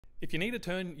If you need to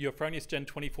turn your Fronius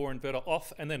Gen24 inverter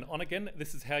off and then on again,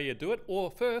 this is how you do it. Or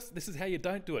first, this is how you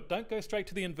don't do it. Don't go straight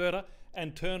to the inverter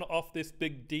and turn off this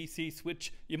big DC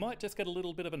switch. You might just get a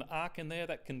little bit of an arc in there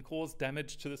that can cause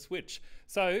damage to the switch.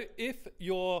 So if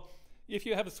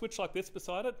you have a switch like this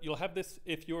beside it, you'll have this,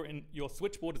 if your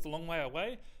switchboard is a long way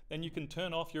away, then you can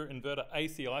turn off your inverter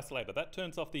AC isolator. That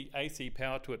turns off the AC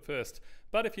power to it first.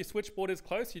 But if your switchboard is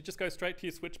close, you just go straight to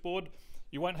your switchboard.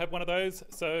 You won't have one of those,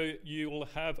 so you will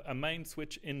have a main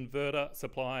switch inverter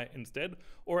supply instead,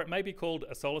 or it may be called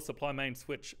a solar supply main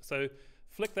switch. So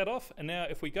flick that off, and now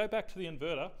if we go back to the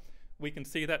inverter, we can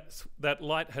see that that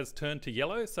light has turned to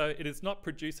yellow, so it is not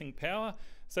producing power.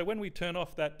 So when we turn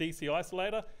off that DC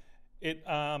isolator, it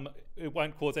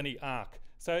won't cause any arc.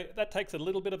 So that takes a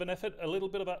little bit of an effort, a little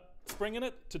bit of a spring in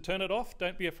it to turn it off.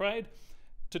 Don't be afraid.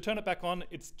 To turn it back on,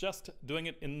 it's just doing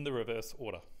it in the reverse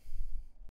order.